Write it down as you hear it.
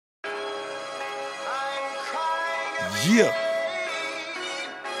Yeah,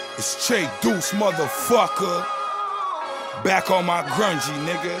 it's Trae Deuce, motherfucker. Back on my grungy,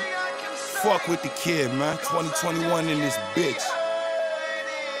 nigga. Fuck with the kid, man. 2021 in this bitch.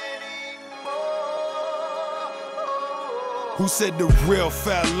 Who said the real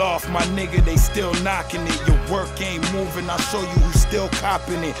fell off? My nigga, they still knocking it. Your work ain't moving, I'll show you who's still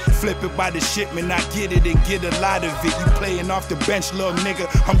copping it. Flip it by the shipment, I get it and get a lot of it. You playing off the bench, little nigga,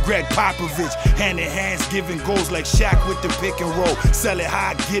 I'm Greg Popovich. Hand in hands, giving goals like Shaq with the pick and roll. Sell it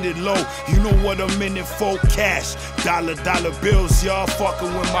high, get it low, you know what I'm in it for, cash. Dollar bills, y'all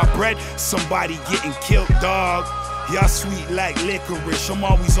fucking with my bread. Somebody getting killed, dog. Y'all sweet like licorice, I'm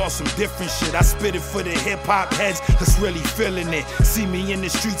always on some different shit. I spit it for the hip-hop heads that's really feeling it. See me in the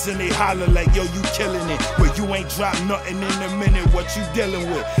streets and they holler like, yo, you killing it. But you ain't dropped nothing in a minute, what you dealing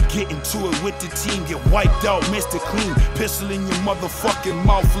with? Get into it with the team, get wiped out, Mr. Clean. Pistol in your motherfucking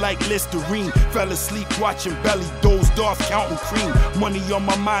mouth like Listerine. Fell asleep watching Belly, dozed off counting cream. Money on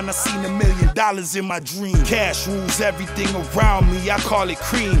my mind, I seen $1 million in my dream. Cash rules everything around me, I call it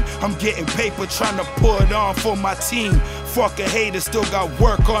cream. I'm getting paper, trying to put it on for my team. Fuck a hater, still got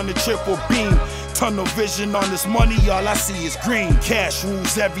work on the triple beam. Tunnel vision on this money, all I see is green. Cash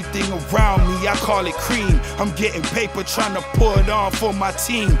rules everything around me, I call it cream. I'm getting paper, trying to put it on for my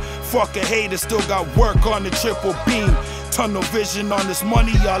team. Fuck a hater, still got work on the triple beam. Tunnel vision on this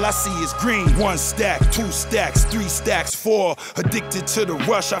money, all I see is green. 1 stack, 2 stacks, 3 stacks, 4. Addicted to the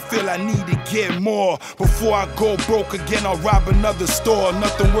rush, I feel I need to get more. Before I go broke again, I'll rob another store.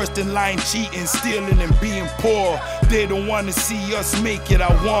 Nothing worse than lying, cheating, stealing, and being poor. They don't wanna see us make it, I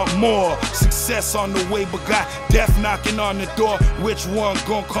want more. Success on the way, but got death knocking on the door. Which one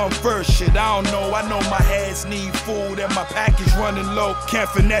gon' come first? Shit, I don't know. I know my hands need food and my package running low. Can't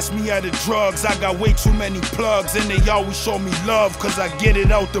finesse me out of drugs, I got way too many plugs. And they always show me love, cause I get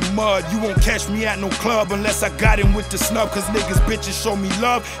it out the mud. You won't catch me at no club unless I got him with the snub. Cause niggas bitches show me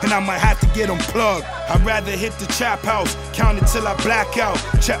love, and I might have to get them plugged. I'd rather hit the trap house, count it till I black out.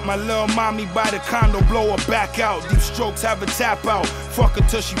 Check my little mommy by the condo, blow her back out. Deep strokes, have a tap out, fuck her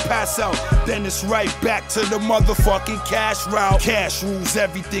till she pass out. Then it's right back to the motherfucking cash route. Cash rules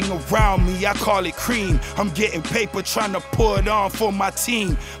everything around me, I call it cream. I'm getting paper, trying to put it on for my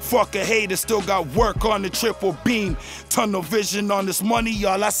team. Fuck a hater, still got work on the triple beam. Tunnel vision on this money,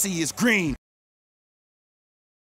 all I see is green.